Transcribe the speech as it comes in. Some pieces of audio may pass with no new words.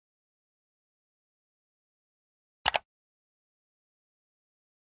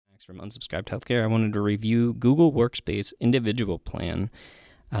Alex from Unsubscribed Healthcare. I wanted to review Google Workspace Individual Plan,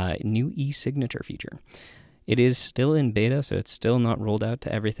 new e-signature feature. It is still in beta, so it's still not rolled out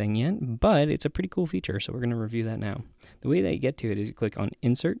to everything yet, but it's a pretty cool feature, so we're going to review that now. The way that you get to it is you click on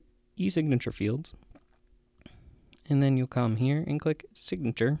Insert, e-signature fields, and then you'll come here and click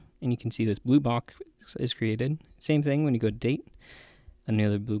Signature, and you can see this blue box is created. Same thing when you go to Date,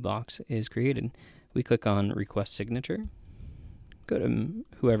 another blue box is created. We click on Request Signature. Go to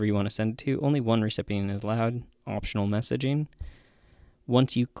whoever you want to send it to. Only one recipient is allowed. Optional messaging.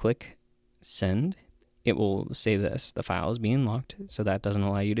 Once you click Send, it will say this: the file is being locked, so that doesn't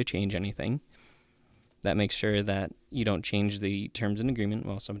allow you to change anything. That makes sure that you don't change the terms and agreement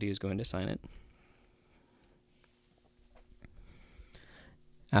while somebody is going to sign it.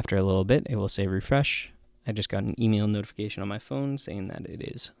 After a little bit, it will say refresh. I just got an email notification on my phone saying that it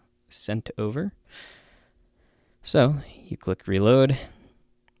is sent over. So you click reload,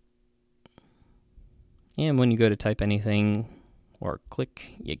 and when you go to type anything or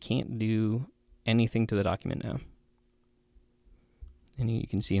click, you can't do anything to the document now. And you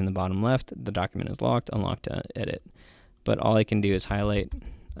can see in the bottom left, the document is locked, unlocked to edit. But all I can do is highlight.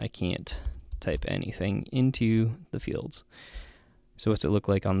 I can't type anything into the fields. So what's it look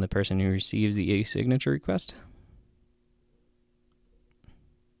like on the person who receives the e-signature request?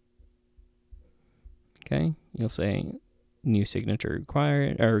 Okay, you'll say new signature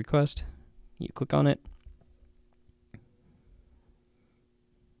required or request. You click on it.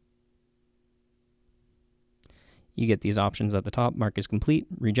 You get these options at the top: mark as complete,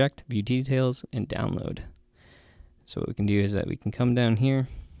 reject, view details, and download. So what we can do is that we can come down here,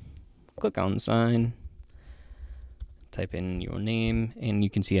 click on sign, type in your name, and you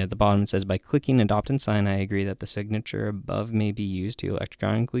can see at the bottom it says, by clicking adopt and sign, I agree that the signature above may be used to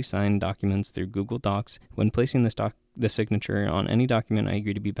electronically sign documents through Google Docs. When placing the signature on any document, I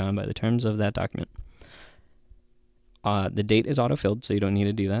agree to be bound by the terms of that document. The date is auto-filled, so you don't need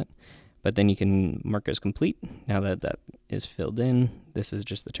to do that. But then you can mark as complete. Now that that is filled in, this is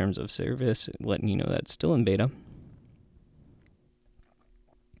just the terms of service, letting you know that it's still in beta.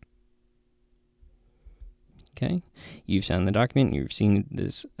 Okay, you've signed the document. You've seen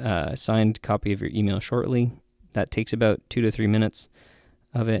this signed copy of your email shortly. That takes about 2 to 3 minutes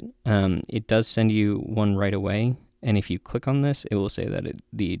of it. It does send you one right away, and if you click on this, it will say that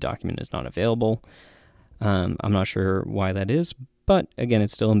the document is not available. I'm not sure why that is, but again,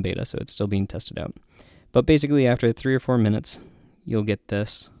 it's still in beta, so it's still being tested out. But basically, after 3 or 4 minutes, you'll get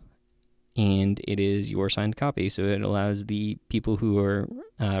this, and it is your signed copy. So it allows the people who are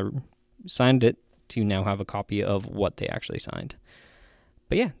signed it to now have a copy of what they actually signed.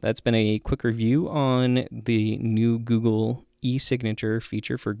 But yeah, that's been a quick review on the new Google e-signature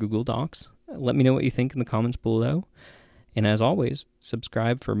feature for Google Docs. Let me know what you think in the comments below. And as always,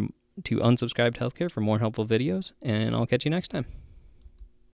 subscribe to Unsubscribed Healthcare for more helpful videos, and I'll catch you next time.